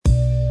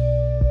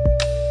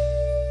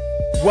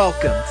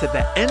Welcome to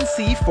the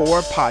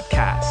NC4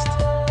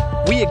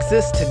 podcast. We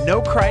exist to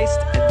know Christ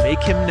and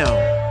make him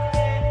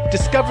known.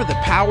 Discover the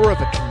power of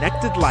a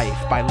connected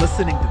life by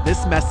listening to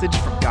this message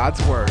from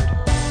God's Word.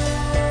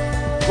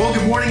 Well,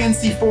 good morning,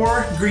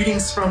 NC4.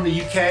 Greetings from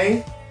the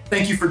UK.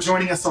 Thank you for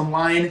joining us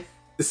online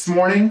this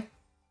morning.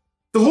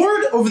 The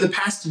Lord, over the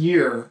past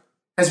year,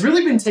 has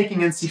really been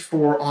taking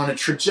NC4 on a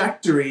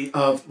trajectory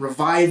of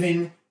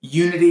reviving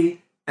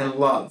unity and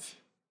love.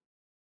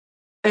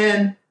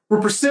 And we're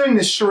pursuing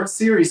this short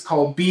series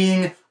called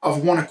Being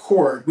of One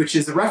Accord, which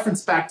is a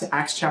reference back to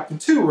Acts chapter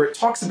 2, where it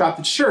talks about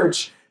the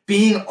church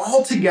being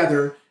all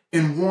together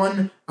in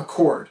one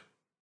accord.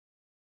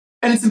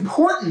 And it's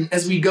important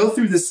as we go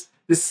through this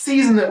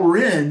season that we're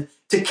in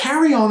to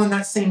carry on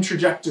that same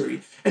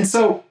trajectory. And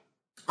so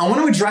I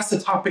want to address a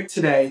topic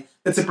today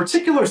that's a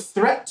particular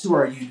threat to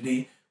our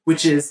unity,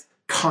 which is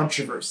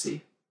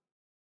controversy.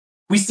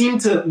 We seem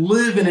to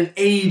live in an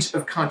age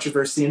of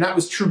controversy, and that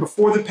was true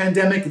before the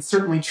pandemic. It's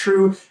certainly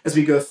true as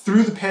we go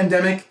through the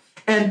pandemic.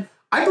 And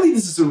I believe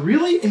this is a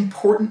really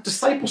important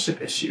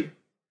discipleship issue,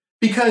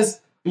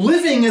 because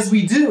living as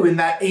we do in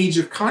that age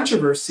of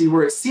controversy,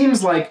 where it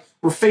seems like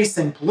we're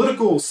facing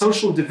political,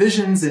 social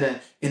divisions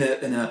in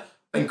an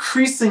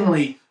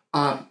increasingly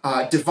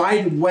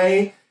divided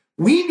way,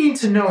 we need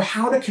to know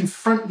how to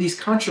confront these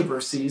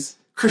controversies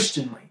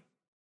Christianly.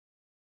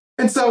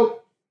 And so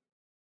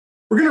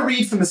we're going to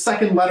read from the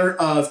second letter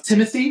of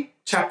Timothy,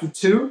 chapter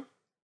 2,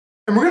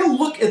 and we're going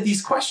to look at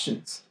these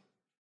questions.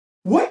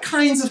 What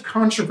kinds of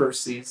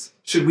controversies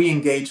should we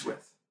engage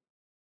with?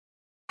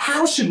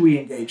 How should we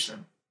engage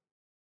them?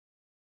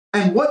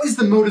 And what is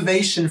the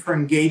motivation for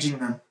engaging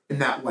them in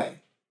that way?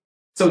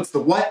 So it's the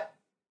what,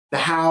 the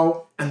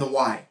how, and the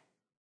why.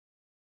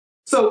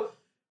 So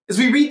as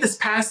we read this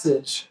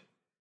passage,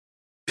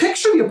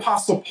 picture the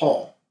Apostle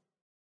Paul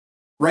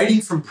writing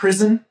from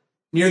prison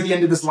near the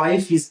end of his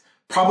life. He's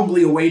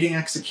probably awaiting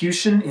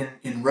execution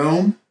in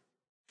Rome.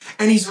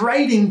 And he's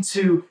writing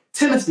to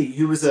Timothy,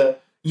 who was a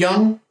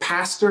young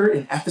pastor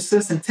in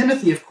Ephesus. And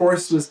Timothy, of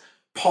course, was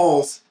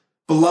Paul's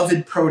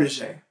beloved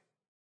protege.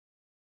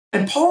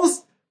 And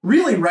Paul's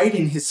really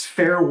writing his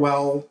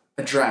farewell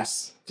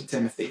address to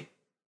Timothy.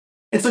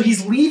 And so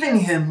he's leaving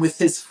him with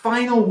his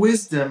final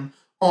wisdom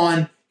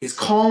on his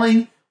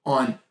calling,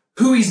 on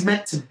who he's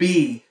meant to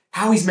be,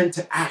 how he's meant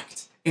to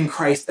act in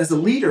Christ as a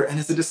leader and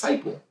as a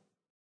disciple.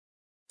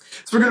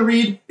 So we're going to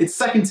read, it's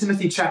 2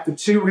 Timothy chapter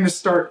 2. We're going to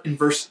start in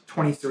verse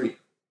 23.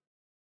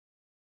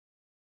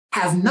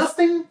 Have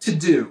nothing to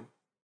do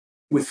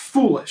with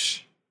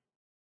foolish,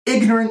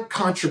 ignorant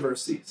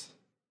controversies.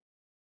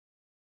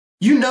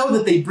 You know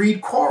that they breed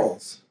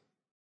quarrels.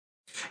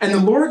 And the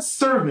Lord's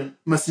servant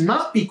must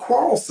not be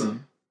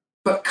quarrelsome,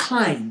 but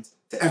kind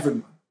to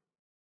everyone,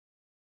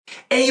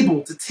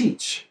 able to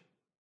teach,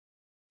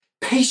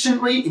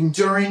 patiently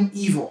enduring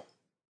evil,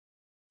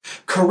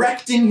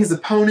 correcting his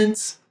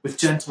opponents with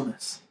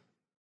gentleness.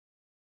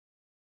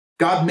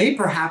 God may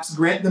perhaps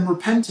grant them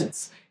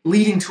repentance,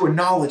 leading to a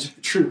knowledge of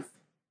the truth.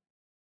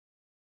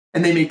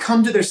 And they may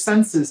come to their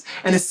senses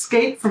and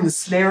escape from the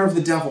snare of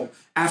the devil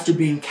after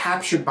being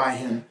captured by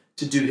him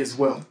to do his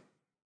will.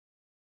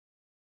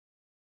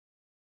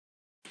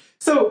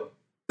 So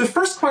the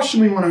first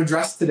question we want to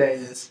address today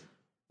is,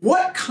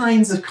 what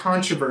kinds of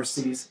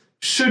controversies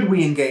should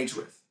we engage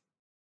with?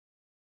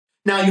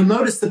 Now, you'll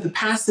notice that the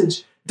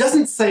passage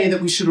doesn't say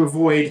that we should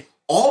avoid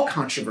all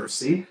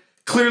controversy.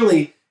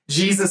 Clearly,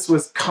 Jesus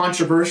was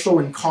controversial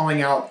in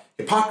calling out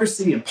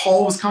hypocrisy, and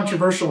Paul was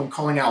controversial in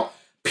calling out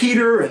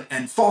Peter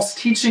and false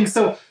teaching.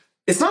 So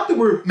it's not that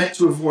we're meant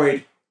to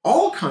avoid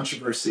all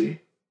controversy.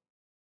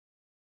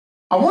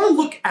 I want to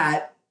look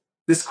at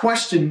this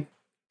question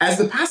as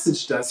the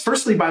passage does,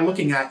 firstly by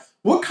looking at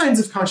what kinds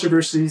of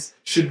controversies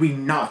should we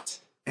not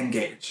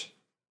engage.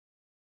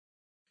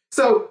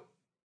 So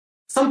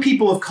some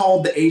people have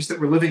called the age that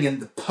we're living in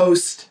the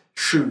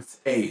post-truth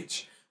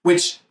age,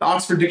 which the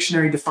Oxford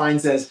Dictionary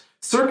defines as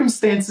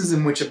circumstances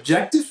in which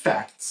objective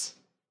facts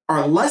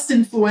are less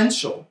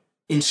influential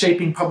in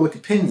shaping public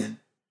opinion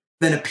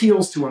than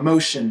appeals to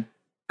emotion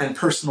and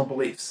personal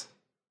beliefs.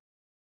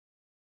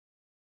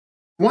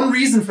 One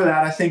reason for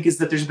that, I think, is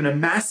that there's been a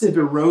massive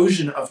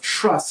erosion of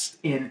trust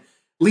in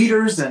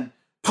leaders and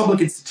public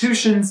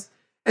institutions.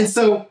 And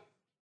so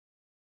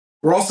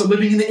we're also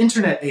living in the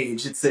internet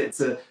age. It's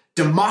a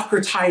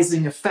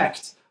democratizing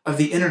effect of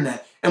the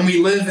internet. And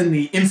we live in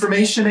the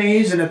information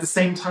age, and at the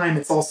same time,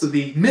 it's also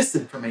the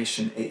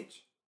misinformation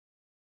age.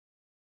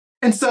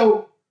 And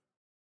so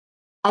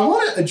I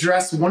want to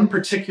address one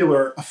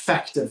particular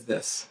effect of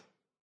this,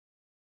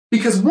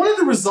 because one of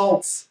the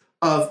results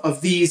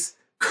of these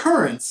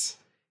currents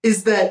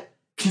is that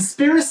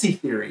conspiracy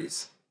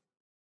theories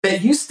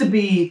that used to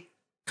be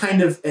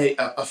kind of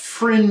a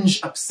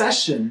fringe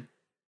obsession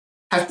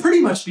have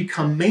pretty much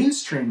become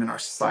mainstream in our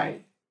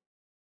society.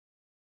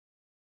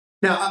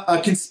 Now,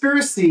 a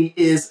conspiracy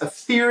is a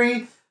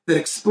theory that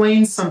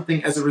explains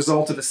something as a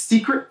result of a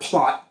secret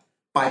plot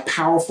by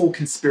powerful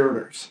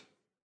conspirators.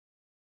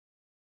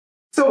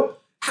 So,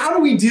 how do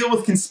we deal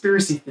with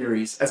conspiracy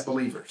theories as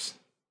believers?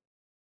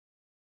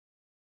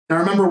 Now, I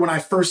remember when I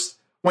first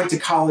went to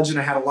college and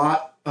I had a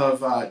lot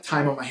of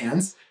time on my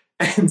hands,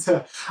 and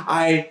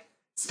I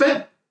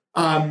spent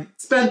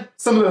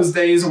some of those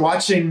days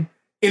watching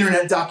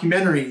internet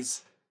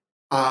documentaries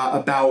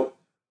about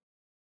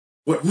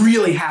what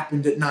really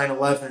happened at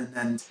 9/11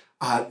 and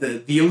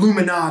the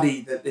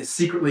Illuminati that is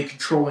secretly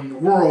controlling the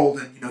world,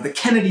 and the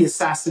Kennedy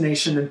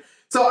assassination. And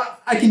so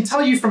I can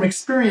tell you from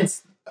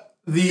experience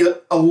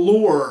the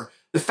allure,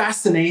 the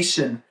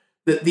fascination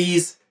that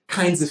these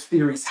kinds of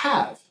theories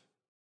have.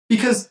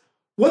 Because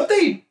what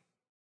they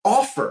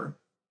offer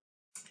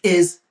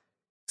is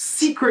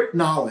secret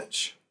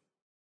knowledge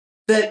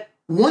that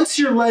once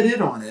you're let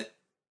in on it,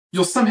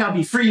 you'll somehow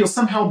be free, you'll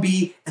somehow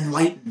be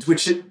enlightened,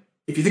 which,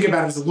 if you think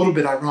about it, is a little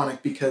bit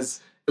ironic because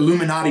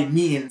Illuminati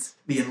means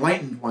the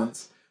enlightened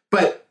ones.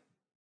 But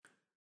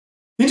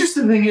the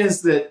interesting thing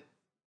is that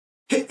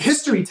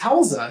history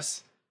tells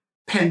us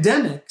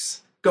pandemics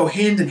go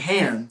hand in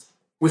hand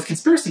with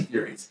conspiracy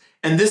theories.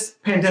 And this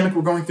pandemic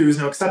we're going through is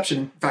no exception.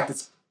 In fact,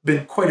 it's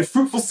been quite a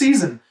fruitful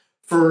season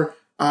for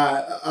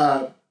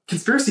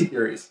conspiracy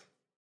theories.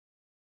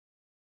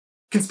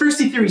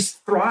 Conspiracy theories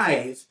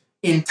thrive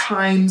in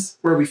times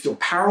where we feel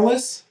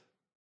powerless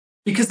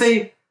because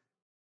they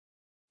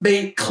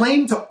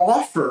claim to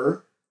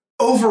offer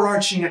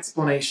overarching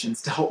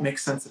explanations to help make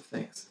sense of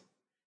things.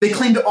 They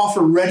claim to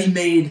offer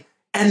ready-made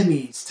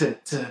enemies to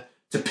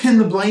pin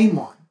the blame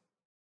on.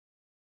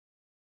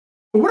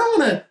 But what I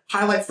want to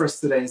highlight for us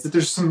today is that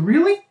there's some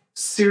really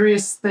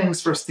serious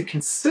things for us to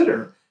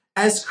consider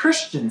as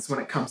Christians when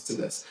it comes to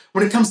this,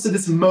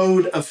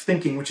 mode of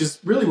thinking, which is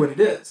really what it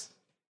is.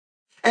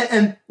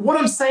 And what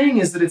I'm saying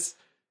is that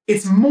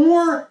it's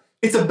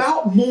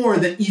about more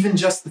than even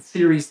just the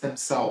theories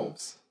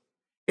themselves.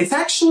 It's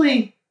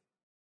actually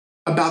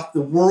about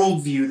the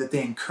worldview that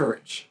they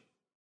encourage.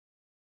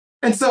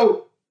 And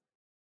so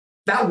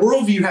that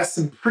worldview has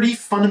some pretty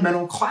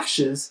fundamental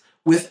clashes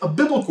with a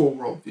biblical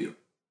worldview.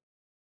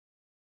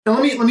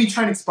 Now let me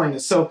try and explain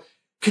this. So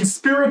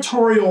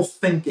conspiratorial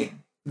thinking,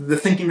 the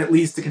thinking that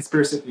leads to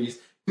conspiracy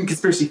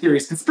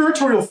theories,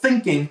 conspiratorial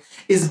thinking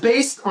is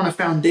based on a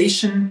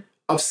foundation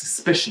of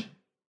suspicion.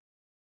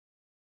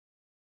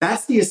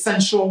 That's the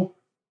essential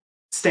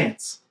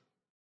stance.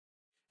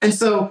 And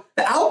so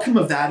the outcome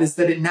of that is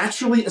that it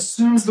naturally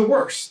assumes the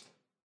worst.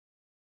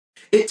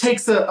 It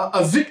takes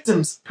a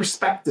victim's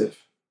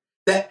perspective,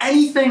 that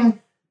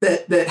anything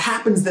that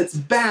happens that's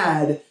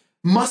bad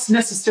must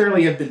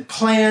necessarily have been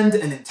planned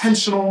and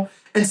intentional.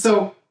 And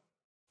so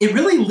it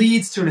really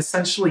leads to an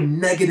essentially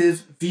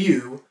negative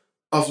view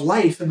of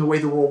life and the way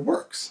the world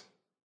works.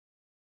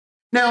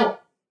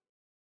 Now,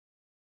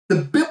 the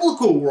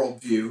biblical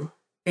worldview,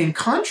 in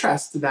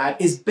contrast to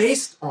that, is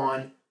based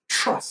on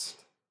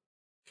trust.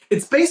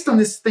 It's based on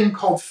this thing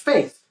called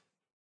faith.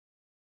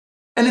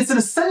 And it's an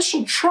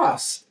essential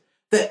trust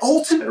that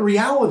ultimate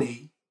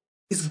reality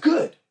is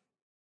good.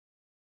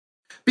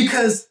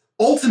 Because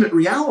ultimate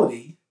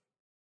reality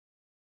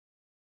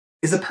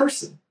is a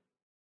person.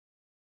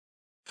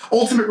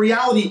 Ultimate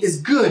reality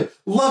is good,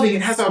 loving,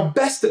 and has our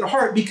best at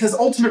heart because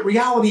ultimate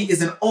reality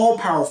is an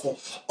all-powerful,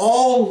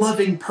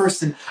 all-loving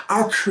person,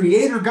 our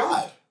Creator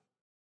God,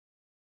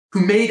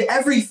 who made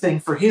everything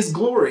for His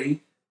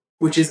glory,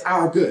 which is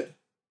our good.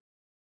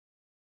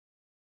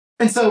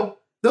 And so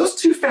those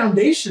two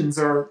foundations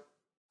are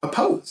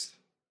opposed.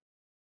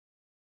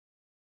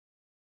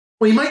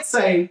 Well, you might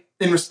say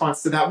in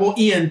response to that, well,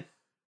 Ian,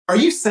 are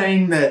you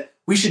saying that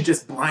we should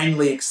just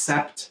blindly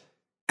accept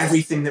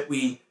everything that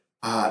we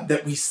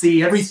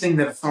see, everything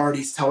that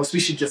authorities tell us? We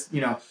should just,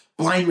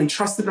 blindly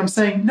trust it? I'm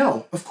saying,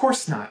 no, of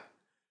course not.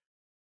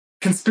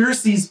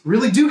 Conspiracies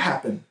really do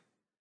happen.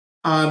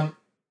 Real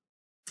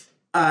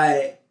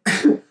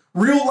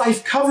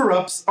life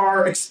cover-ups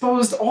are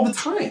exposed all the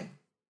time.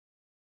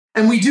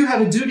 And we do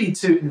have a duty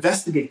to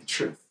investigate the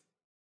truth,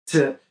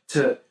 to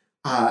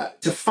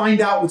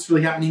find out what's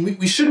really happening.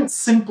 We shouldn't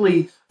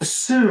simply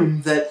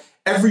assume that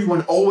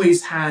everyone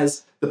always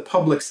has the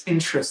public's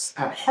interests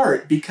at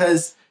heart,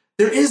 because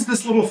there is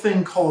this little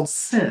thing called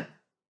sin.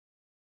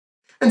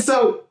 And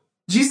so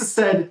Jesus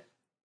said,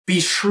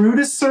 "Be shrewd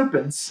as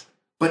serpents,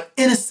 but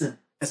innocent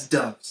as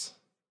doves."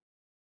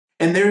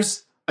 And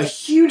there's a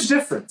huge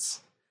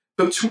difference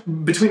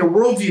between a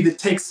worldview that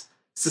takes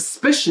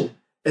suspicion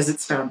as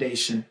its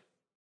foundation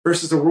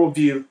versus a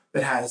worldview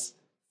that has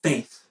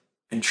faith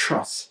and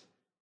trust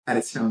at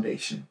its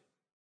foundation.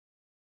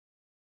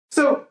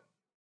 So,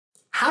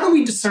 how do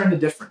we discern the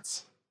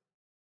difference?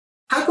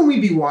 How can we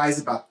be wise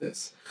about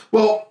this?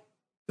 Well,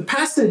 the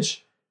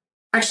passage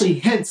actually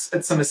hints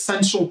at some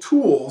essential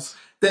tools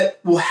that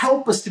will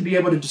help us to be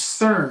able to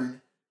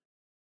discern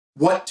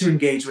what to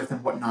engage with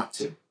and what not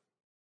to.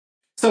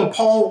 So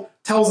Paul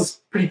tells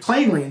us pretty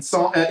plainly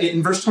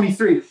in verse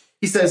 23,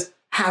 he says,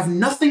 "Have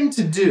nothing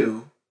to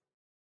do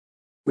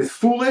with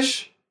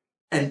foolish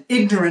and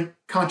ignorant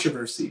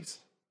controversies."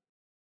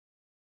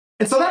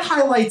 And so that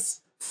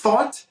highlights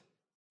thought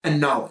and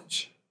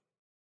knowledge.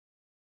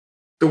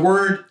 The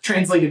word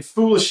translated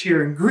foolish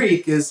here in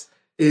Greek is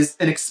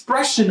an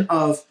expression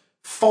of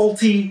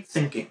faulty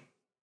thinking.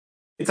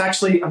 It's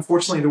actually,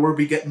 unfortunately, the word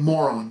we get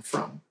moron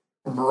from,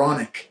 or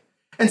moronic.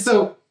 And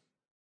so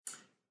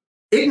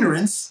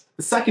ignorance,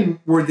 the second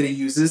word that he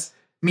uses,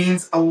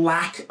 means a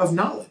lack of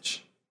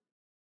knowledge.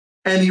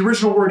 And the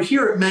original word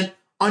here, it meant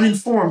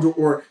uninformed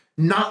or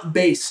not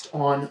based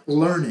on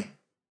learning.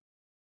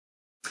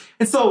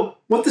 And so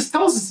what this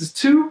tells us is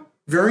two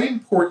very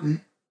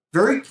important,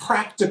 very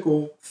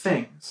practical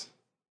things.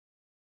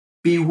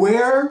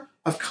 Beware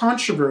of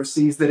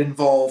controversies that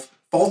involve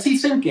faulty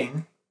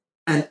thinking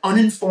and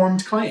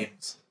uninformed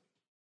claims.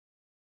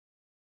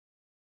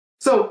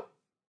 So,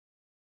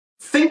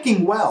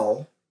 thinking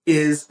well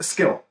is a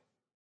skill.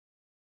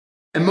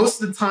 And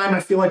most of the time, I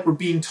feel like we're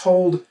being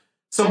told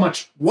so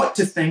much what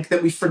to think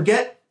that we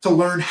forget to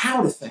learn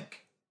how to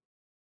think.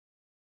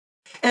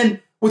 And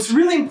what's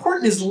really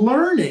important is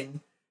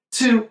learning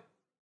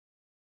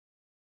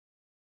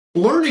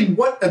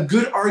what a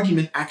good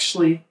argument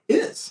actually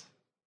is.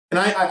 And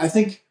I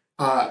think,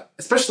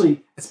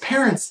 especially as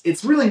parents,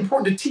 it's really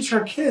important to teach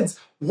our kids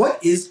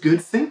what is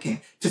good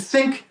thinking, to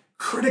think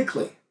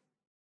critically.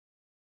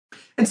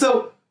 And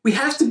so we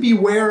have to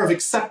beware of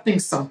accepting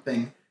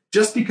something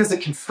just because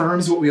it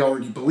confirms what we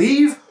already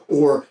believe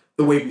or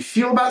the way we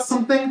feel about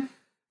something.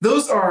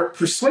 Those are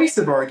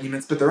persuasive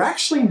arguments, but they're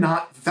actually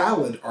not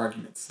valid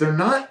arguments. They're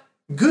not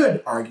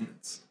good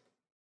arguments.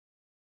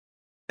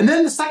 And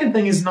then the second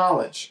thing is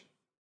knowledge.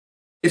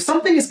 If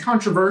something is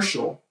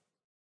controversial,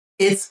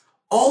 it's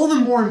all the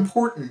more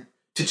important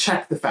to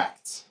check the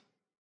facts,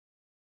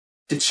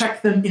 to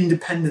check them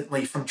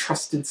independently from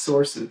trusted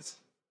sources.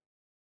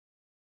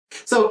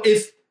 So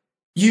if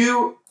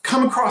you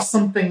come across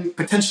something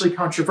potentially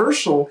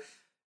controversial,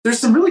 there's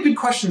some really good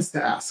questions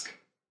to ask.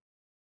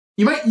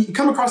 You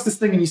come across this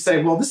thing and you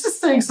say, well, this is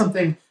saying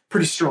something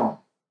pretty strong.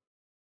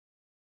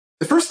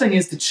 The first thing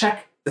is to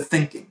check the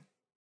thinking.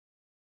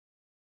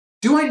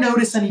 Do I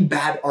notice any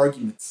bad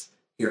arguments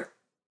here?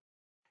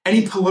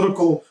 Any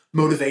political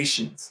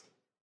motivations?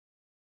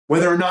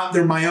 Whether or not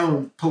they're my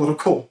own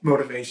political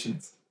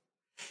motivations.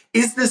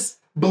 Is this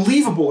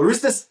believable or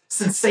is this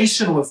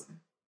sensationalism?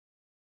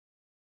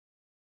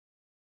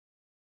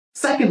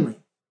 Secondly,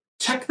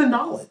 check the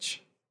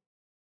knowledge.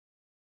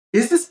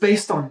 Is this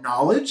based on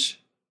knowledge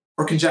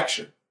or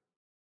conjecture?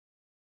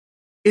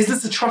 Is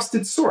this a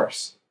trusted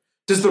source?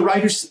 Does the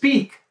writer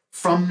speak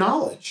from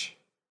knowledge?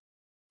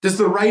 Does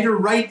the writer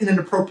write in an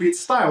appropriate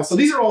style? So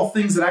these are all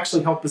things that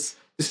actually help us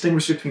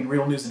distinguish between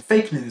real news and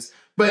fake news.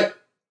 But,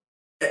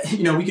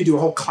 we could do a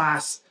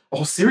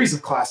whole series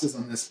of classes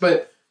on this.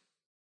 But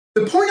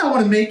the point I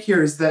want to make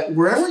here is that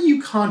wherever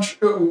you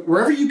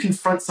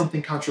confront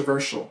something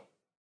controversial,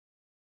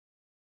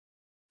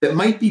 that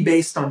might be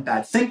based on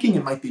bad thinking,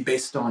 it might be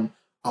based on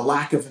a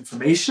lack of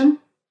information,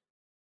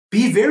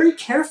 be very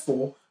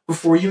careful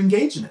before you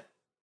engage in it.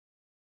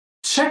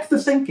 Check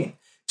the thinking,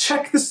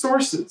 check the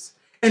sources,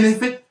 and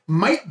if it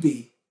might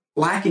be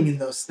lacking in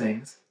those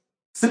things,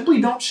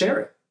 simply don't share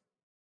it.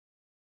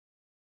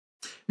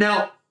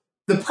 Now,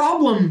 the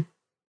problem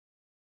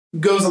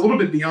goes a little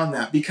bit beyond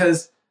that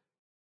because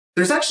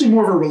there's actually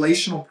more of a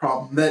relational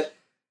problem that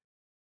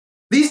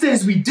these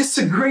days we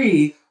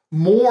disagree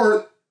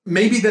more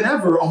maybe than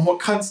ever on what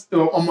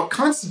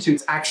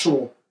constitutes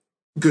actual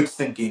good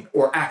thinking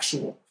or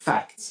actual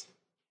facts.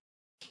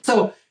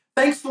 So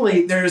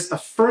thankfully, there's a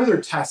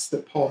further test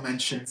that Paul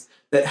mentions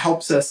that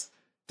helps us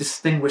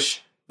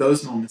distinguish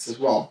those moments as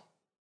well.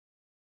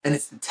 And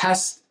it's the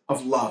test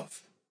of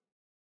love.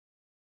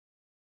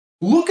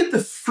 Look at the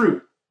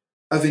fruit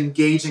of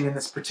engaging in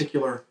this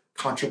particular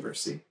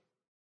controversy.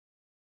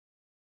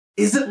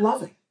 Is it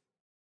loving?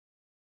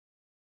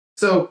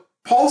 So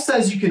Paul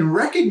says you can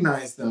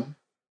recognize them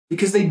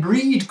because they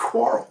breed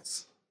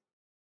quarrels.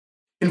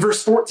 In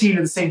verse 14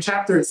 of the same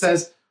chapter, it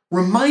says,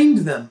 remind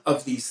them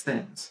of these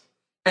things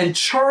and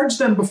charge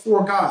them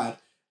before God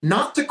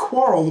not to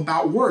quarrel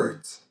about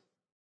words,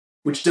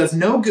 which does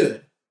no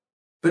good,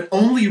 but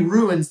only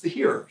ruins the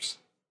hearers.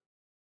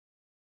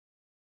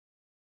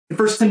 In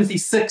 1 Timothy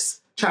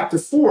 6, chapter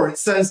 4, it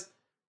says,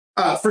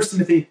 1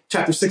 Timothy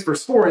chapter 6,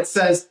 verse 4, it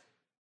says,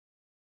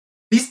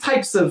 these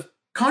types of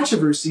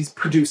controversies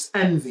produce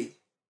envy,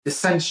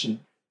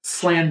 dissension,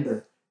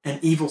 slander,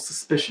 and evil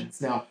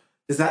suspicions. Now,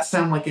 does that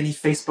sound like any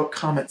Facebook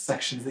comment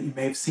sections that you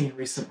may have seen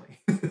recently?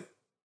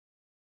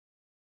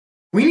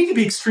 We need to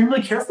be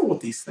extremely careful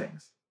with these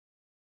things.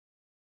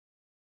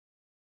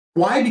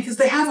 Why? Because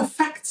they have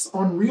effects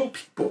on real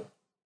people.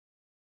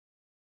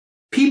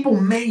 People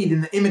made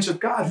in the image of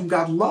God, whom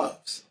God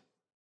loves.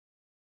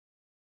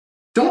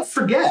 Don't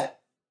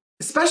forget,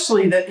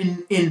 especially that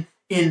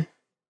in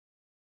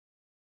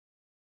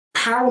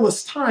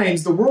powerless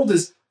times, the world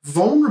is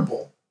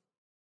vulnerable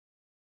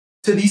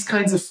to these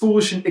kinds of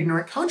foolish and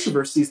ignorant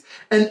controversies.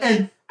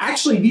 And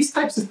actually, these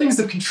types of things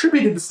have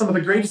contributed to some of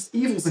the greatest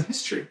evils in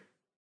history.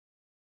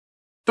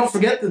 Don't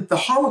forget that the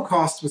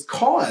Holocaust was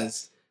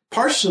caused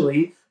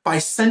partially by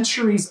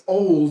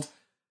centuries-old,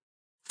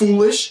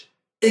 foolish,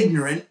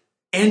 ignorant,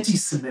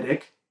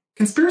 anti-Semitic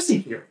conspiracy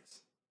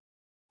theories,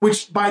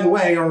 which, by the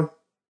way, are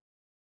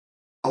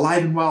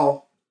alive and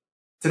well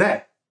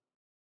today.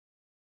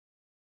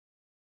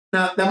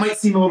 Now, that might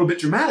seem a little bit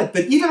dramatic,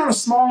 but even on a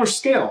smaller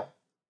scale,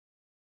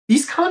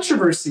 these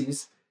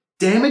controversies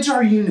damage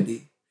our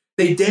unity.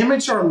 They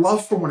damage our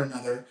love for one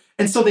another,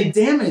 and so they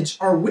damage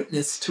our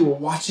witness to a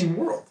watching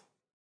world.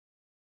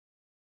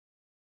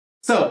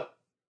 So,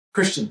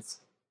 Christians,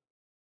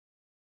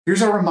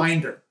 here's our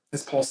reminder,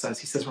 as Paul says.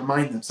 He says,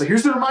 remind them. So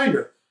here's the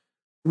reminder.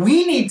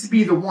 We need to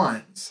be the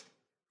ones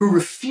who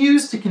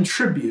refuse to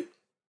contribute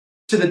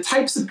to the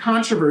types of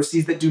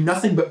controversies that do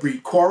nothing but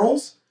breed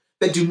quarrels,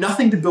 that do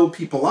nothing to build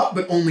people up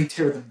but only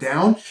tear them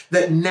down,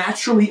 that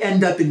naturally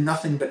end up in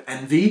nothing but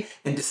envy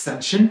and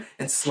dissension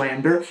and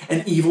slander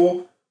and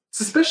evil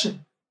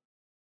suspicion.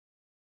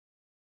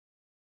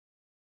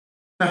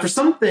 Now, for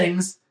some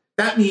things,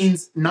 that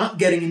means not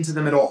getting into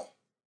them at all.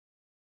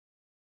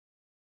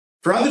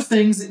 For other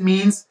things, it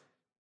means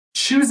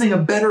choosing a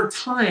better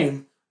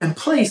time and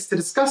place to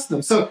discuss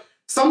them. So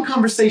some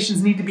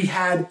conversations need to be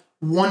had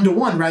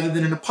one-to-one rather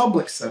than in a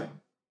public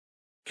setting.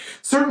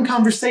 Certain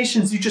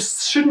conversations you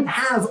just shouldn't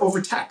have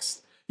over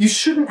text. You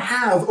shouldn't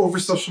have over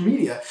social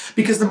media,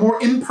 because the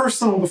more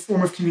impersonal the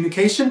form of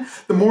communication,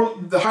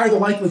 the higher the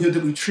likelihood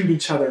that we treat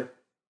each other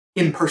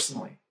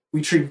impersonally.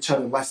 We treat each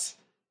other less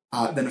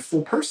than a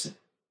full person.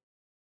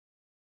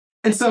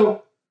 And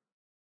so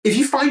if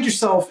you find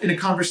yourself in a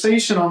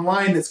conversation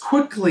online that's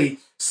quickly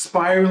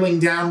spiraling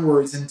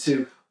downwards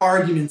into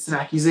arguments and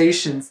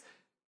accusations,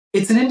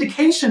 it's an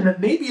indication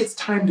that maybe it's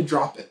time to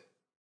drop it.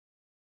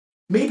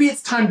 Maybe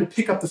it's time to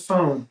pick up the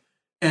phone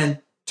and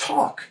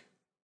talk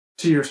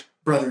to your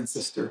brother and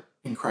sister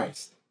in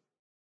Christ.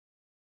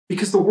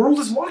 Because the world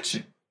is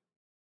watching.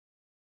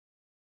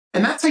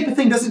 And that type of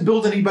thing doesn't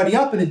build anybody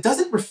up, and it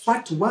doesn't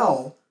reflect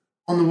well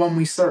on the one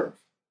we serve.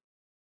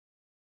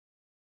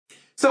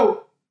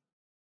 So,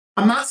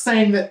 I'm not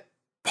saying that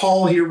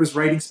Paul here was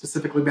writing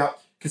specifically about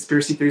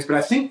conspiracy theories, but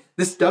I think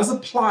this does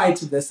apply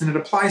to this, and it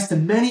applies to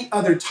many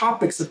other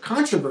topics of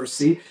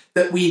controversy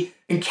that we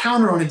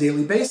encounter on a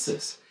daily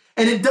basis.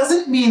 And it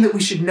doesn't mean that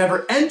we should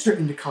never enter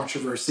into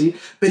controversy,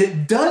 but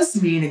it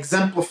does mean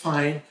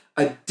exemplifying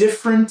a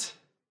different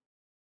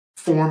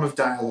form of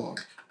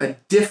dialogue, a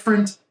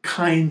different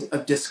kind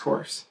of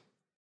discourse.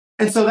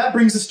 And so that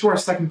brings us to our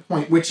second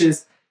point, which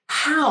is,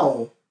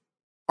 how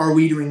are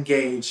we to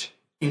engage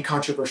in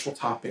controversial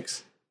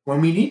topics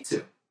when we need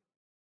to?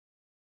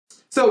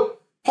 So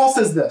Paul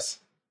says this: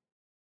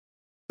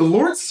 the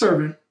Lord's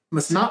servant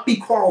must not be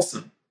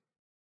quarrelsome,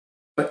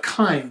 but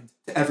kind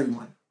to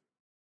everyone,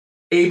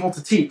 able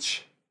to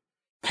teach,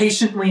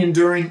 patiently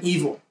enduring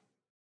evil,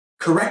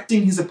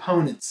 correcting his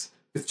opponents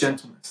with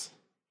gentleness.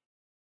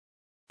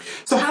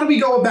 So how do we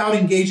go about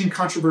engaging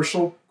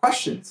controversial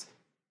questions?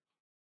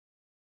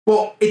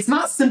 Well, it's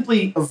not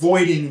simply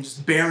avoiding and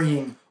just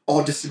burying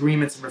all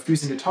disagreements and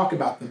refusing to talk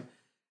about them.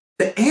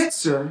 The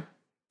answer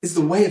is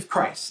the way of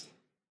Christ,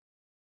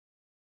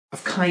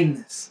 of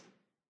kindness,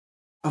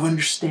 of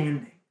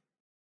understanding,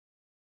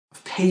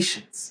 of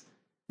patience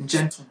and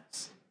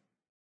gentleness.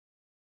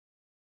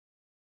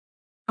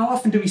 How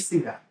often do we see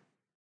that?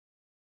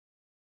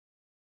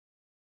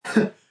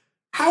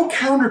 How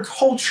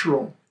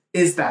countercultural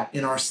is that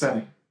in our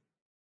setting?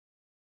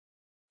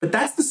 But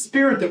that's the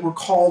spirit that we're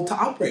called to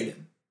operate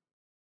in.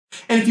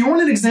 And if you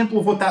want an example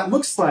of what that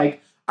looks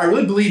like, I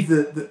really believe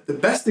the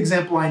best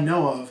example I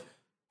know of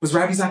was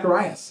Ravi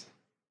Zacharias,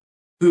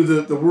 who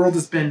the world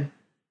has been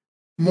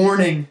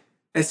mourning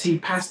as he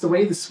passed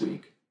away this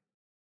week.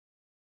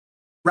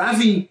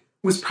 Ravi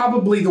was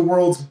probably the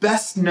world's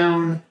best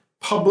known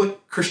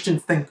public Christian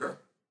thinker.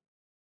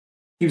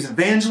 He was an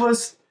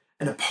evangelist,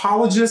 an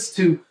apologist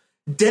who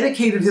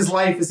dedicated his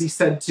life, as he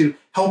said, to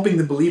helping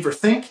the believer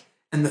think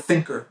and the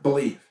thinker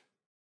believe.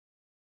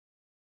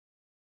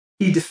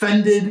 He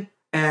defended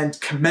and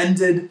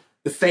commended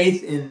the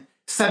faith in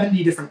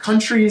 70 different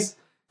countries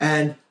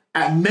and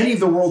at many of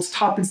the world's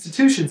top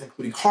institutions,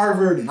 including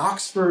Harvard and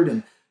Oxford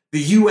and the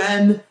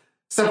UN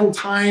several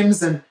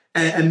times and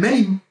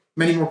many,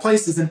 many more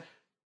places. And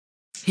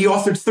he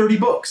authored 30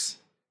 books.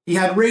 He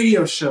had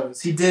radio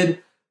shows. He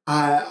did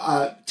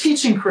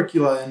teaching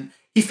curricula, and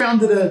he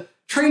founded a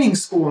training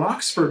school in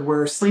Oxford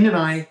where Celine and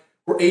I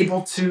were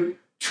able to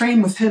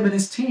train with him and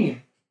his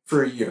team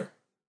for a year.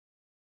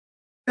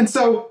 And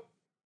so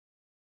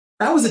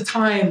that was a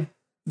time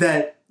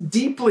that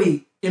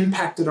deeply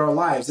impacted our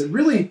lives. It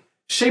really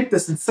shaped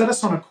us and set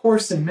us on a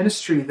course in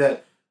ministry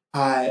that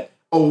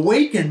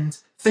awakened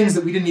things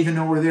that we didn't even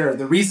know were there.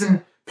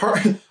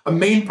 A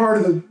main part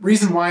of the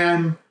reason why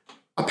I'm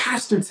a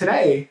pastor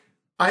today,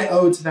 I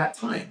owe to that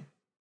time.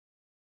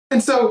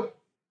 And so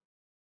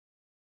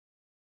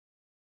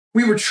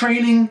we were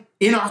training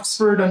in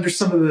Oxford under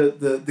some of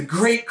the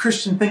great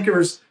Christian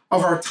thinkers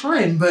of our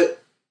time,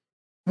 but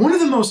one of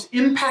the most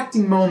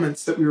impacting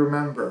moments that we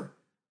remember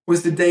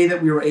was the day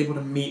that we were able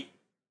to meet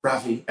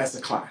Ravi as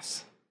a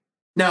class.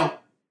 Now,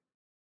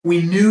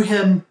 we knew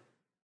him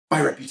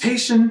by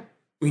reputation,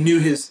 we knew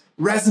his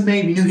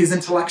resume, we knew his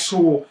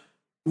intellectual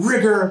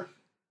rigor,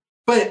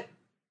 but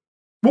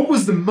what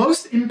was the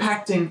most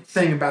impacting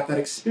thing about that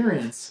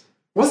experience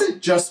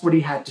wasn't just what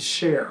he had to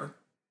share.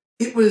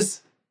 It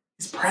was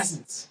his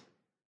presence,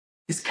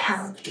 his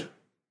character.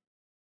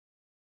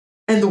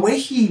 And the way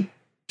he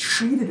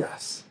treated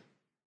us,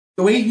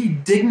 the way he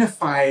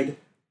dignified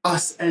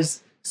us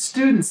as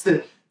students,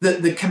 the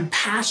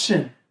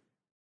compassion,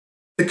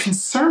 the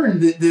concern,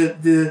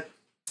 the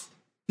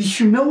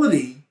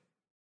humility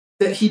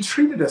that he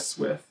treated us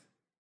with.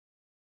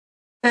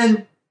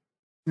 And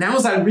now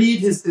as I read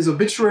his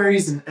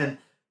obituaries and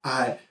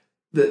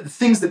the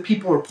things that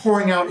people are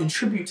pouring out in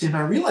tribute to him,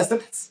 I realize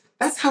that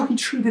that's how he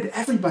treated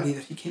everybody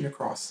that he came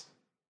across.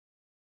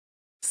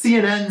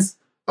 CNN's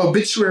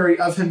obituary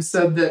of him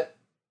said that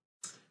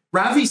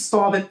Ravi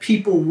saw that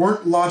people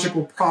weren't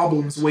logical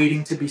problems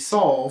waiting to be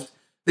solved.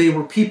 They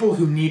were people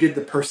who needed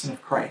the person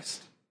of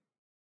Christ.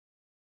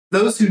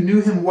 Those who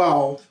knew him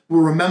well will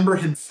remember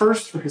him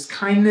first for his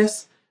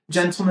kindness,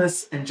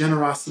 gentleness, and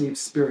generosity of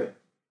spirit.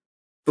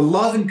 The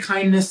love and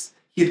kindness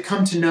he had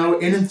come to know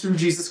in and through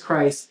Jesus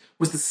Christ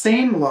was the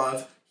same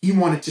love he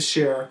wanted to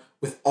share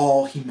with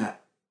all he met.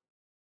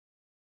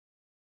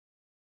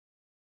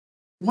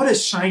 What a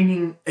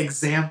shining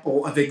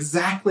example of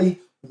exactly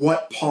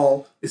what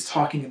Paul is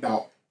talking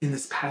about in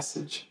this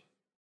passage.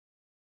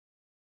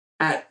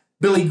 At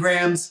Billy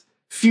Graham's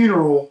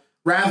funeral,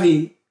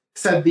 Ravi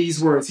said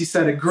these words. He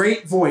said, "A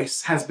great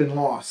voice has been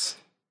lost,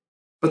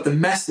 but the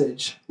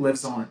message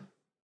lives on."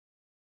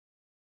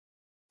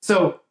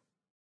 So,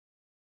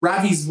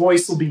 Ravi's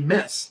voice will be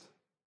missed.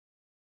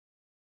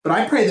 But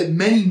I pray that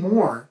many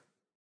more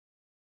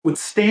would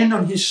stand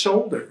on his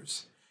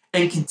shoulders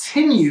and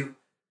continue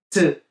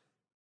to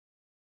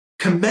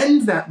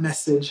commend that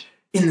message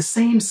in the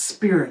same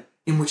spirit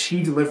in which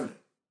he delivered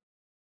it.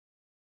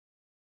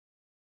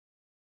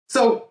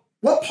 So,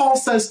 what Paul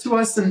says to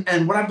us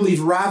and what I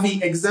believe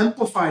Ravi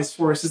exemplifies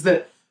for us is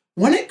that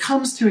when it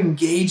comes to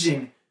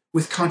engaging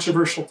with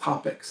controversial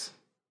topics,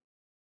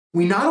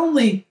 we not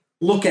only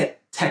look at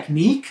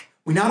technique,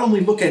 we not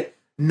only look at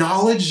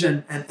knowledge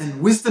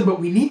and wisdom, but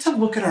we need to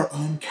look at our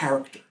own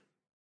character.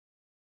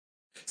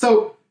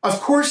 So, of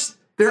course,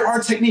 there are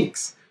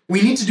techniques.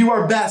 We need to do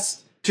our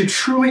best to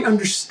truly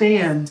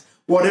understand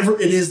whatever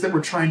it is that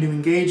we're trying to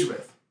engage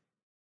with.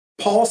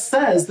 Paul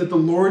says that the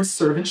Lord's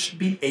servant should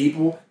be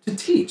able to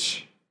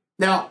teach.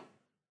 Now,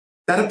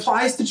 that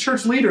applies to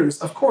church leaders,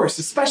 of course,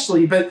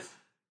 especially, but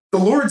the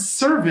Lord's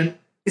servant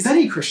is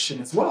any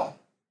Christian as well.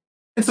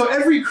 And so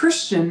every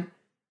Christian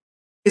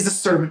is a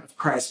servant of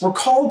Christ. We're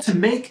called to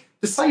make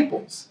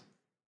disciples.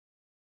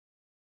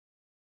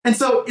 And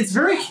so it's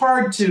very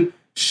hard to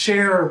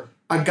share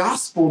a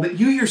gospel that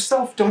you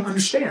yourself don't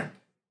understand.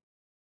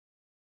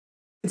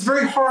 It's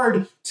very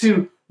hard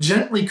to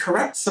gently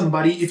correct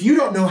somebody if you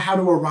don't know how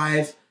to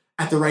arrive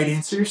at the right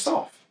answer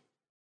yourself.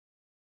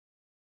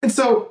 And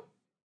so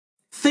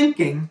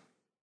thinking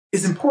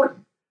is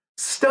important.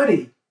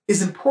 Study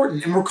is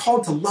important. And we're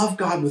called to love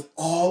God with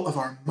all of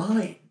our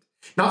mind.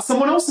 Not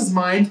someone else's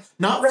mind,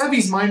 not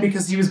Ravi's mind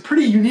because he was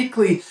pretty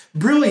uniquely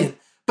brilliant,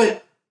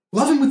 but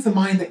love him with the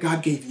mind that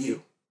God gave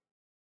you.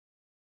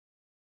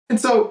 And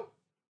so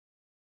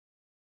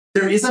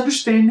there is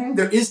understanding,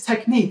 there is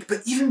technique,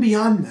 but even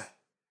beyond that,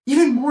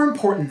 even more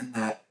important than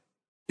that,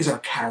 is our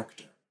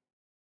character.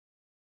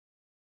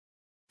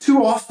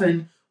 Too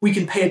often, we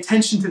can pay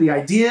attention to the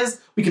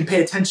ideas, we can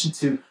pay attention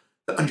to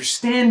the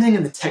understanding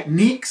and the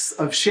techniques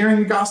of sharing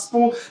the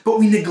gospel, but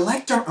we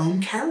neglect our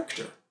own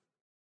character.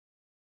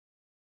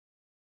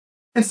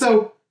 And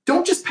so,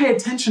 don't just pay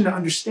attention to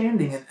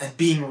understanding and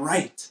being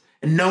right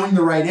and knowing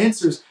the right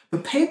answers,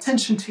 but pay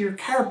attention to your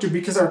character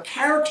because our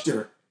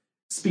character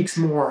speaks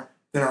more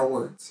than our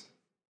words.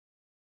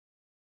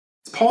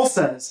 As Paul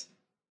says,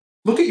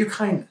 look at your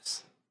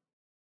kindness.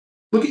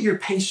 Look at your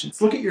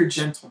patience. Look at your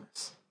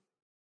gentleness.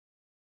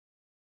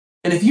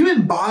 And if you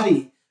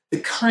embody the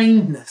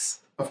kindness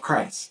of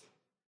Christ,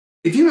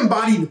 if you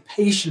embody the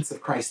patience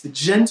of Christ, the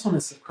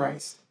gentleness of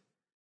Christ,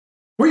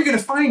 what you're going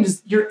to find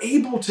is you're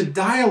able to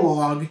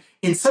dialogue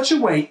in such a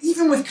way,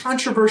 even with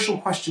controversial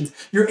questions,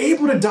 you're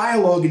able to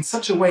dialogue in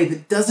such a way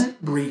that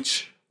doesn't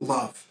breach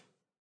love.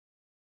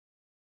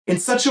 In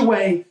such a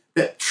way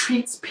that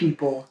treats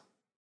people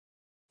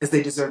as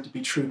they deserve to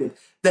be treated,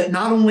 that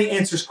not only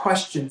answers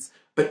questions,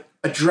 but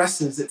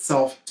addresses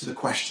itself to the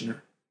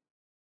questioner.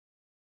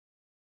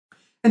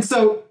 And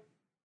so,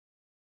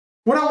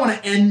 what I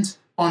want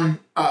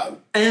to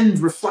end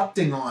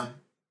reflecting on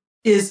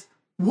is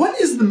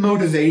what is the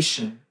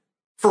motivation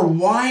for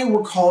why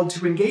we're called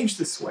to engage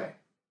this way?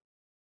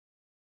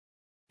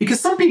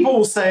 Because some people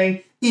will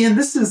say, Ian,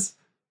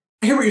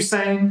 I hear what you're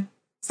saying,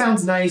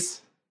 sounds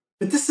nice,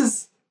 but this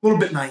is a little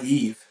bit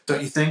naive,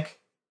 don't you think?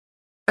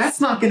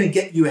 That's not going to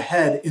get you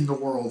ahead in the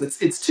world.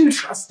 It's too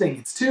trusting,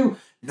 it's too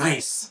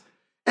nice.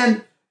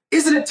 And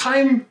isn't it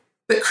time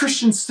that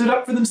Christians stood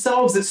up for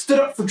themselves, that stood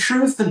up for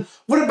truth? And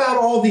what about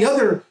all the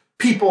other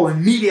people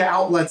and media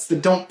outlets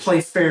that don't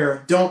play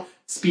fair, don't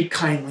speak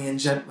kindly and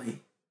gently?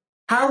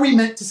 How are we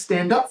meant to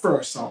stand up for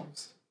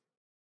ourselves?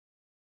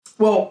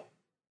 Well,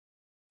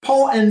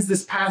 Paul ends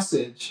this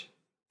passage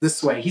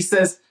this way. He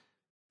says,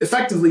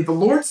 effectively, the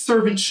Lord's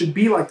servant should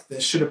be like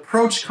this, should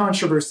approach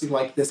controversy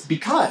like this,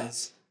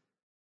 because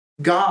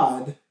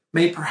God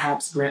may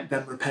perhaps grant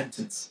them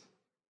repentance,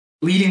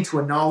 leading to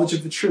a knowledge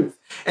of the truth,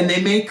 and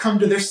they may come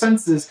to their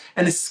senses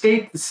and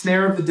escape the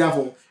snare of the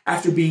devil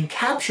after being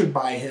captured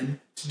by him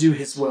to do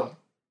his will.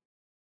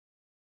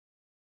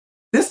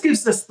 This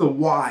gives us the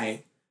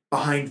why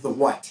behind the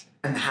what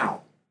and the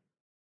how.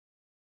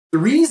 The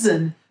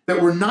reason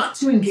that we're not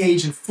to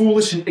engage in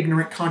foolish and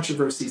ignorant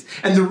controversies,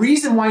 and the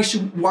reason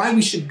why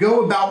we should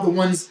go about the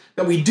ones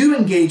that we do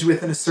engage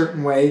with in a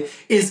certain way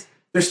is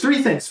there's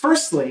three things.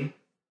 Firstly,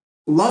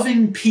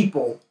 loving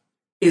people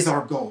is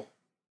our goal.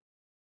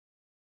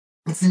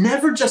 It's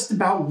never just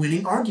about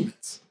winning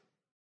arguments.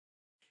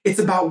 It's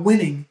about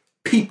winning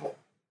people.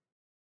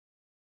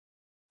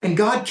 And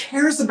God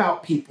cares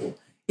about people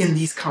in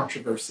these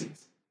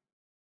controversies.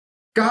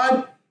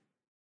 God,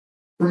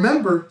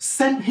 remember,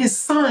 sent his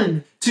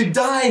son to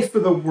die for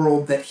the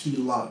world that he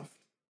loved.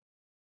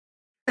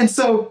 And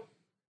so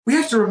we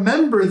have to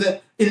remember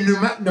that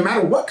no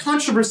matter what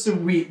controversy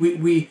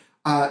we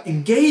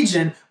engage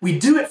in, we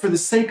do it for the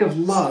sake of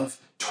love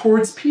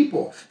towards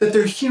people, that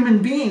they're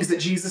human beings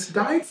that Jesus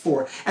died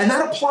for. And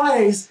that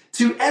applies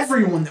to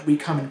everyone that we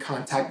come in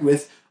contact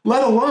with,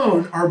 let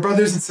alone our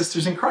brothers and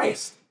sisters in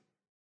Christ.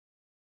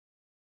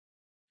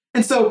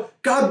 And so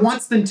God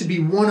wants them to be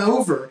won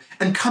over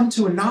and come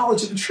to a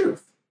knowledge of the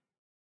truth.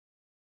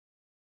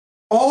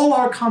 All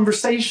our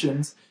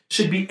conversations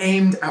should be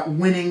aimed at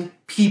winning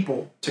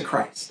people to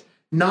Christ,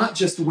 not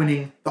just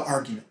winning the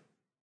argument.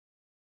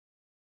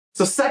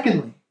 So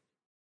secondly,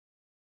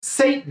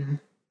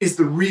 Satan is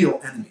the real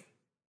enemy.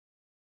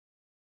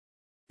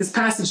 This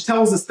passage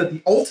tells us that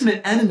the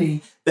ultimate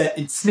enemy that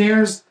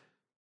ensnares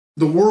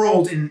the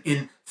world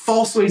in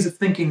false ways of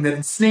thinking, that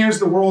ensnares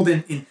the world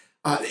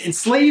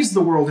enslaves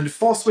the world into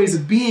false ways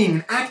of being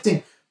and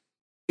acting,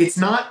 it's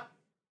not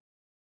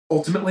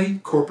ultimately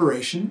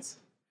corporations,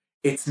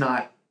 it's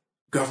not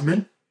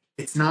government,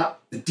 it's not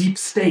the deep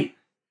state,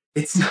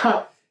 it's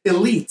not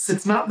elites,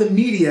 it's not the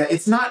media,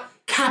 it's not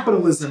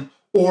capitalism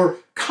or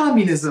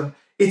communism,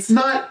 it's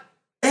not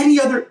any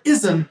other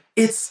ism,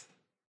 it's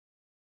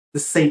the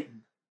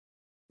Satan,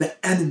 the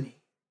enemy,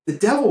 the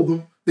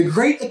devil, the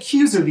great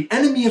accuser, the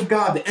enemy of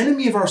God, the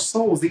enemy of our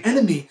souls, the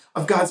enemy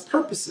of God's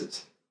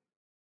purposes.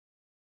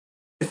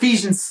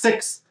 Ephesians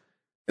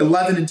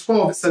 6:11 and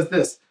 12, it says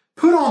this,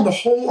 "Put on the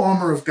whole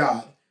armor of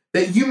God,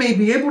 that you may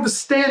be able to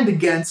stand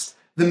against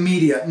the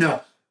media."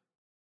 No,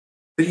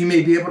 that you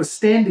may be able to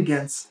stand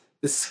against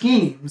the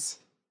schemes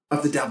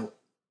of the devil.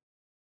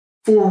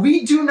 "For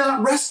we do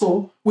not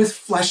wrestle with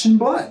flesh and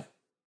blood,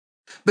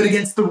 but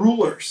against the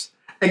rulers,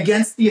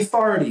 against the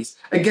authorities,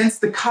 against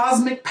the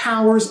cosmic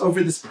powers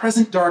over this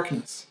present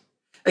darkness,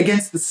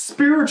 against the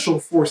spiritual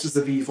forces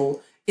of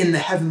evil in the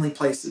heavenly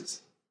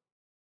places."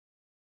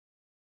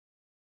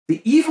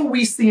 The evil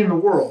we see in the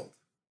world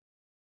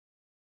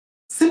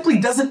simply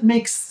doesn't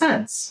make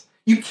sense.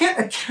 You can't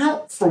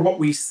account for what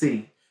we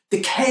see.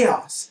 The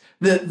chaos,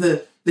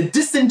 the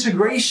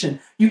disintegration,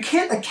 you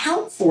can't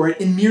account for it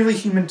in merely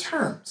human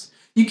terms.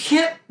 You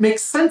can't make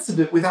sense of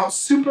it without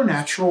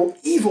supernatural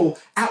evil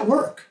at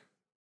work.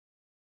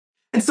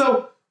 And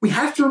so we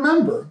have to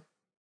remember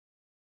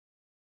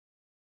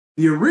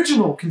the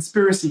original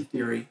conspiracy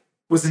theory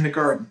was in the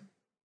garden.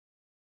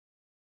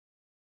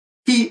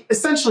 He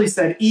essentially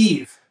said,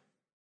 Eve,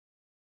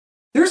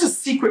 there's a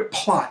secret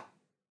plot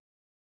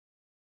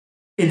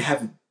in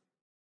heaven.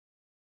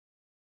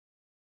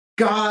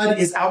 God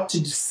is out to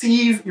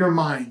deceive your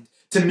mind,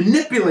 to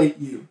manipulate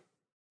you,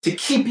 to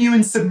keep you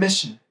in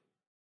submission.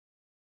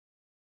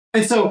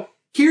 And so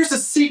here's a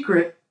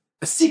secret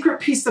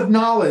piece of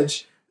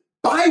knowledge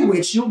by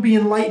which you'll be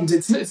enlightened.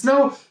 It's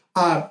no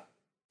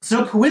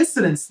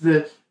coincidence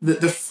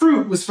the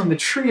fruit was from the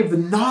tree of the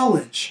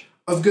knowledge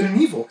of good and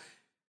evil.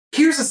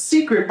 Here's a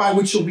secret by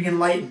which you'll be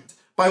enlightened,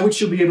 by which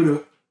you'll be able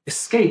to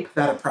escape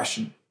that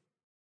oppression.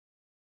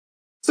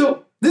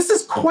 So this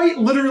is quite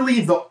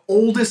literally the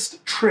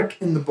oldest trick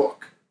in the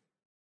book.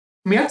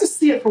 We have to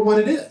see it for what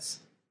it is.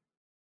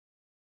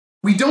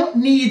 We don't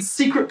need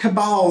secret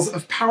cabals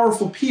of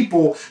powerful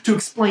people to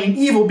explain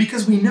evil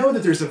because we know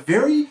that there's a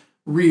very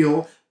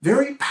real,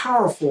 very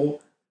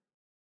powerful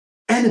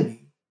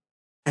enemy,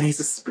 and he's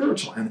a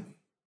spiritual enemy.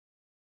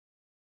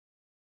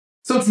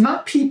 So it's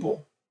not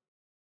people,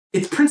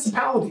 it's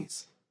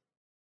principalities.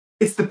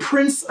 It's the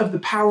prince of the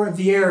power of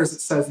the air, as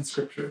it says in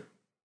Scripture.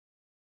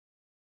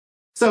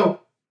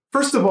 So,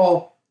 first of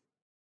all,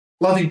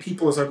 loving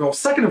people is our goal.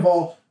 Second of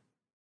all,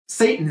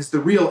 Satan is the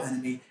real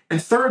enemy.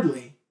 And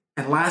thirdly,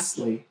 and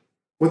lastly,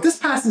 what this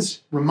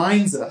passage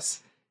reminds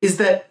us is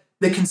that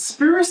the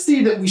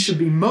conspiracy that we should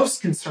be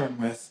most concerned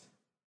with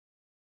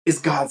is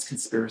God's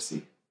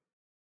conspiracy,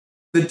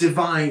 the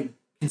divine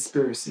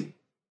conspiracy.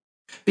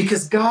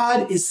 Because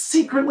God is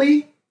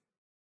secretly,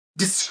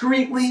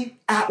 discreetly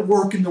at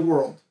work in the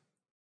world,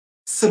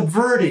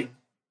 subverting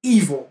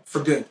evil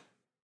for good.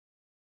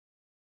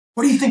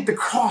 What do you think the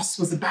cross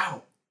was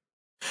about?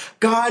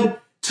 God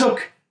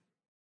took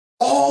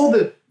all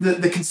the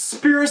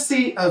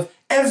conspiracy of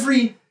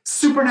every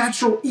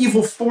supernatural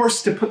evil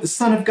force to put the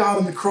Son of God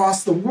on the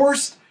cross, the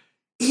worst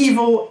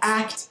evil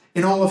act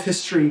in all of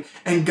history,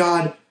 and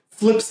God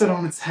flips it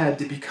on its head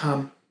to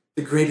become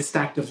the greatest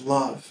act of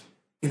love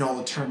in all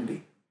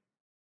eternity.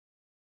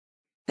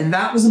 And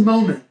that was a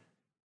moment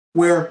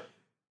where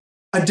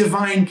a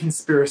divine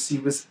conspiracy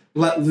was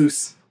let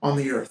loose on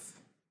the earth.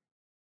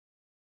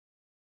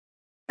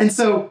 And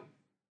so,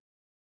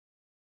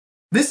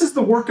 this is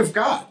the work of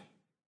God.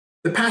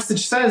 The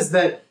passage says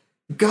that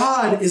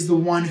God is the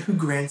one who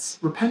grants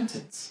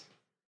repentance.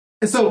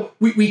 And so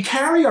we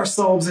carry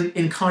ourselves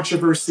in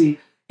controversy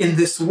in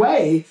this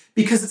way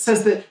because it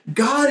says that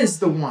God is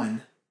the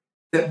one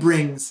that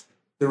brings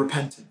the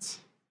repentance.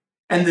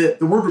 And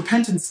the word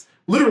repentance,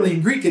 literally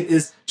in Greek, it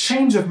is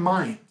change of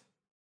mind.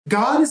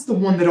 God is the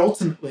one that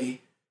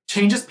ultimately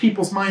changes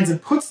people's minds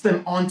and puts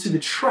them onto the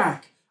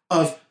track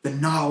of the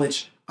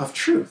knowledge of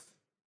truth.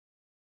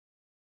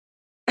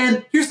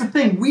 And here's the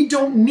thing, we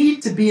don't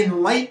need to be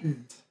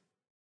enlightened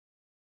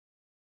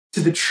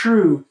to the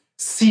true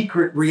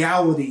secret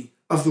reality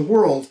of the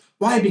world.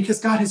 Why? Because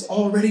God has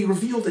already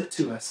revealed it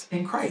to us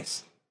in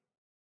Christ.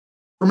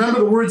 Remember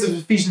the words of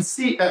Ephesians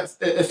 3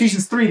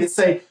 that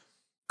say,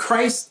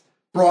 Christ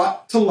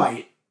brought to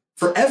light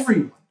for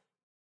everyone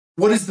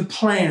what is the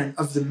plan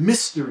of the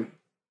mystery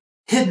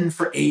hidden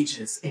for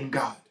ages in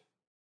God,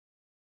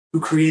 who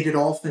created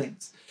all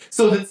things,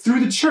 so that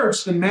through the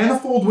church, the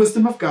manifold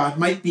wisdom of God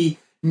might be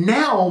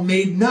now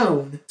made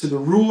known to the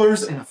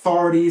rulers and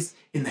authorities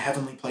in the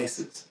heavenly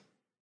places.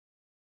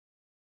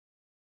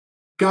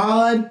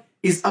 God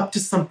is up to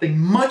something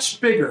much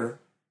bigger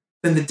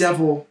than the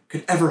devil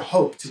could ever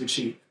hope to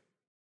achieve.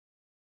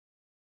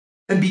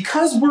 And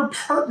because we're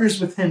partners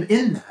with him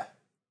in that,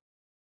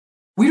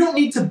 we don't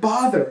need to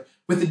bother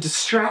with the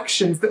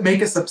distractions that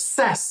make us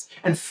obsess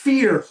and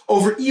fear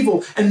over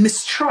evil and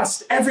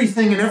mistrust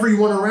everything and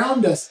everyone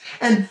around us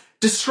and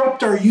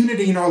disrupt our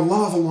unity and our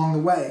love along the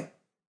way.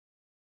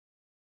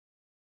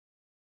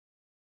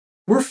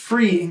 We're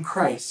free in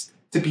Christ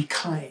to be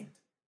kind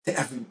to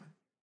everyone.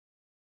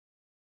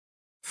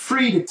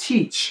 Free to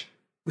teach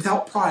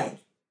without pride.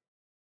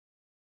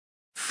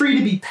 Free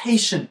to be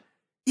patient,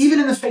 even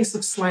in the face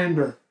of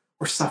slander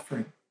or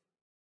suffering.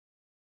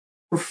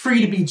 We're free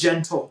to be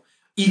gentle,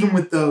 even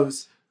with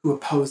those who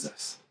oppose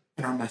us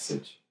in our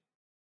message.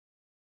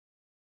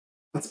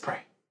 Let's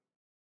pray.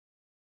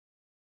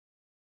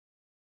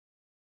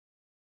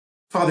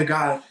 Father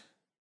God,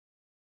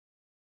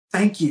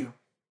 thank you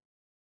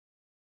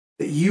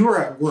that you are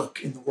at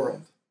work in the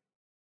world.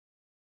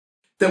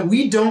 That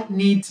we don't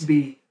need to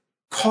be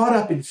caught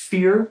up in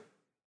fear.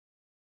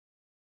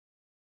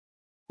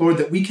 Lord,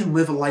 that we can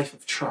live a life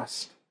of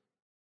trust.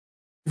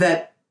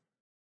 That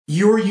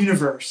your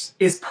universe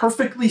is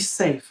perfectly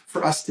safe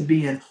for us to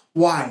be in.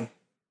 Why?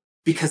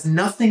 Because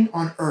nothing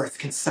on earth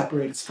can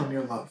separate us from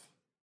your love.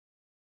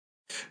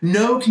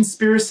 No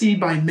conspiracy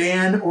by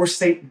man or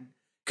Satan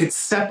could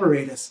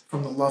separate us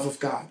from the love of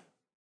God.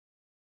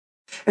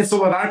 And so,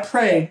 Lord, I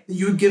pray that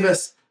you would give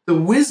us the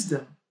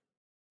wisdom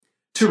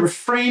to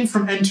refrain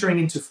from entering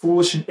into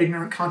foolish and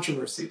ignorant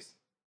controversies,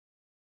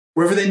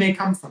 wherever they may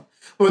come from.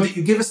 Lord, that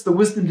you give us the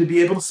wisdom to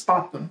be able to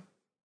spot them.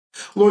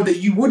 Lord, that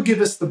you would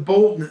give us the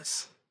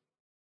boldness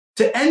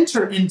to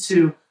enter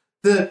into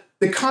the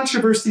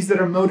controversies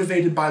that are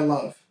motivated by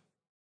love.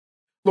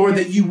 Lord,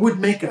 that you would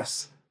make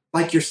us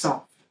like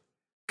yourself,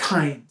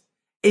 kind,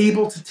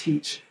 able to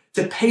teach,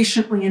 to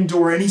patiently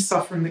endure any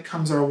suffering that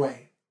comes our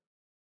way,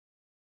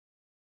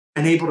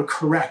 and able to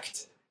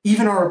correct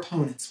even our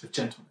opponents with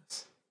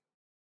gentleness.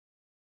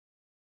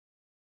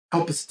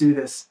 Help us do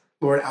this,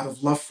 Lord, out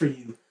of love for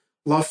you,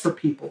 love for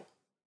people,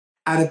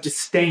 out of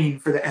disdain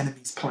for the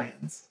enemy's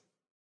plans,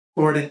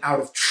 Lord, and out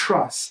of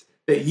trust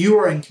that you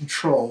are in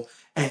control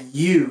and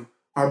you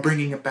are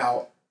bringing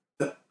about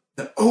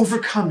the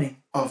overcoming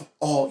of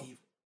all evil.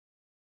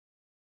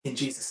 In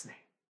Jesus' name,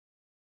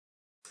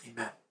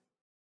 amen.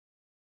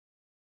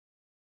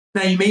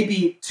 Now, you may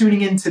be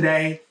tuning in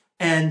today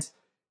and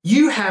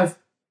you have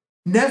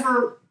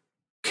never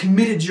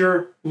committed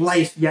your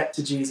life yet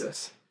to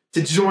Jesus,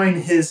 to join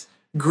his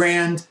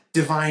grand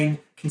divine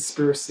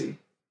conspiracy.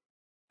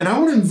 And I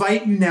want to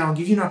invite you now and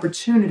give you an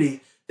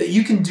opportunity that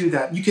you can do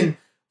that. You can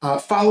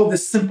follow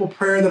this simple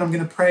prayer that I'm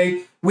going to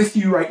pray with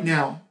you right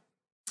now.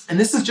 And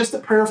this is just a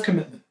prayer of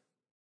commitment.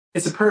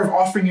 It's a prayer of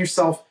offering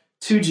yourself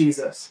to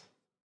Jesus.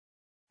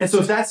 And so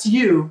if that's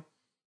you,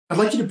 I'd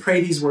like you to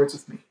pray these words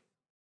with me.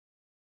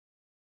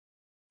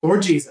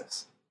 Lord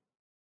Jesus,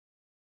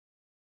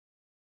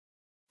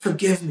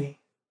 forgive me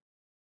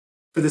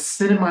for the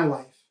sin in my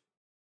life,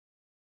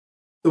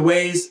 the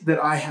ways that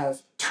I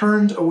have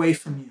turned away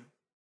from you.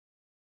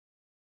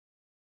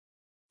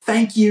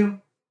 Thank you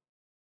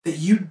that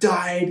you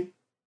died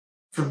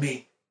for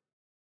me,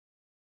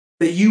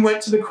 that you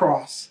went to the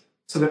cross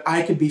so that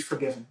I could be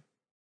forgiven,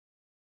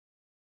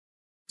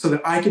 so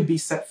that I could be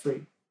set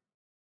free.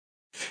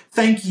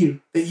 Thank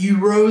you that you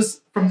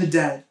rose from the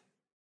dead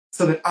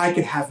so that I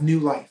could have new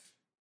life.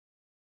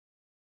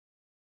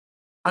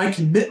 I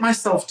commit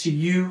myself to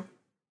you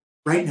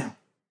right now.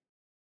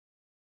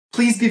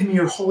 Please give me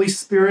your Holy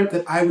Spirit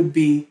that I would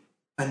be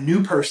a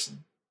new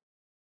person.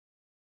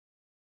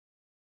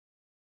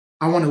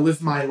 I want to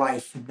live my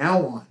life from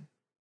now on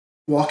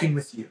walking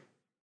with you.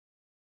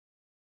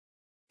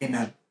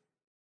 Amen.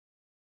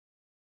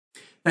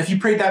 Now, if you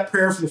prayed that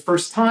prayer for the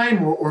first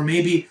time or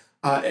maybe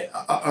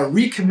a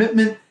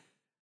recommitment,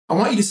 I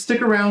want you to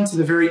stick around to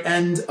the very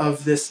end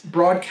of this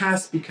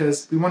broadcast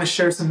because we want to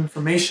share some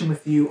information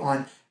with you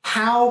on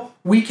how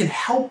we can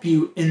help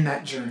you in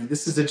that journey.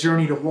 This is a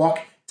journey to walk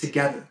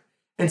together.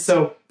 And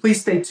so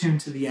please stay tuned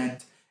to the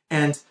end.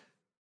 And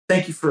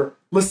thank you for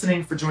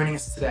listening, for joining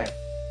us today.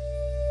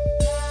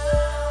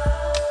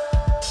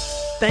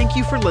 Thank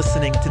you for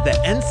listening to the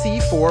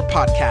NC4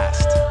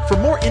 podcast. For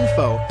more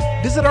info,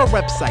 visit our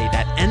website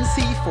at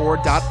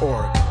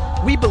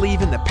nc4.org. We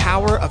believe in the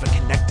power of a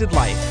connected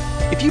life.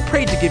 If you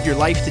prayed to give your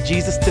life to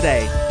Jesus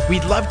today,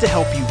 we'd love to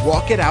help you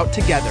walk it out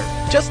together.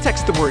 Just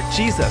text the word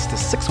Jesus to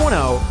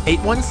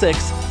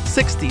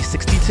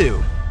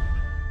 610-816-6062.